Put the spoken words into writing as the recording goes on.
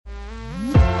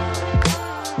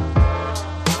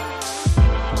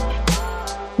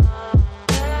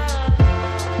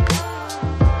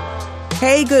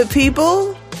Hey, good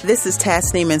people. This is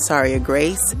Tasneem Ansaria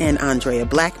Grace and Andrea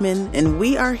Blackman, and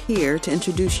we are here to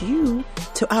introduce you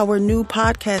to our new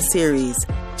podcast series,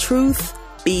 Truth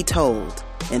Be Told.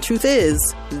 And truth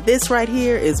is, this right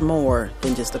here is more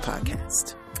than just a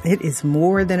podcast. It is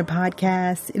more than a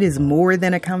podcast. It is more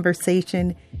than a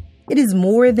conversation. It is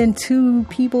more than two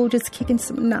people just kicking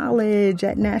some knowledge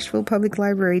at Nashville Public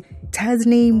Library.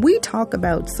 Tasneem, we talk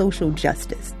about social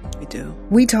justice. We do.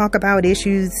 We talk about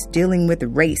issues dealing with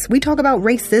race. We talk about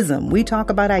racism. We talk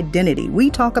about identity.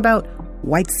 We talk about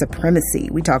white supremacy.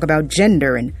 We talk about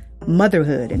gender and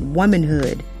motherhood and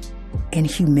womanhood and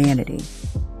humanity.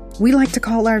 We like to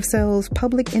call ourselves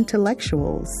public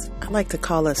intellectuals. I like to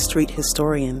call us street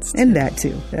historians. And that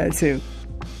too.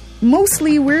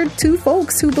 Mostly we're two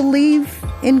folks who believe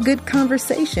in good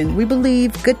conversation. We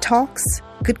believe good talks,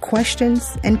 good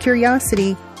questions, and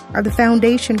curiosity are the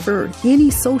foundation for any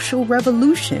social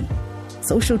revolution,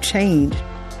 social change,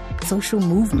 social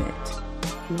movement.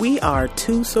 We are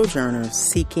two sojourners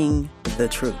seeking the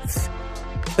truth.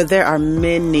 But there are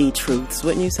many truths,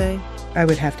 wouldn't you say? I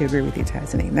would have to agree with you,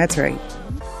 Tasneem. That's right.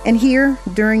 And here,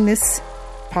 during this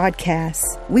podcast,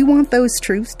 we want those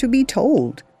truths to be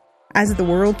told. As the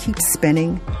world keeps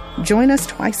spinning, join us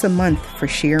twice a month for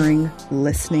sharing,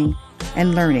 listening,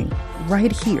 and learning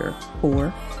right here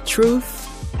for Truth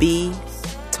Be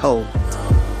Told.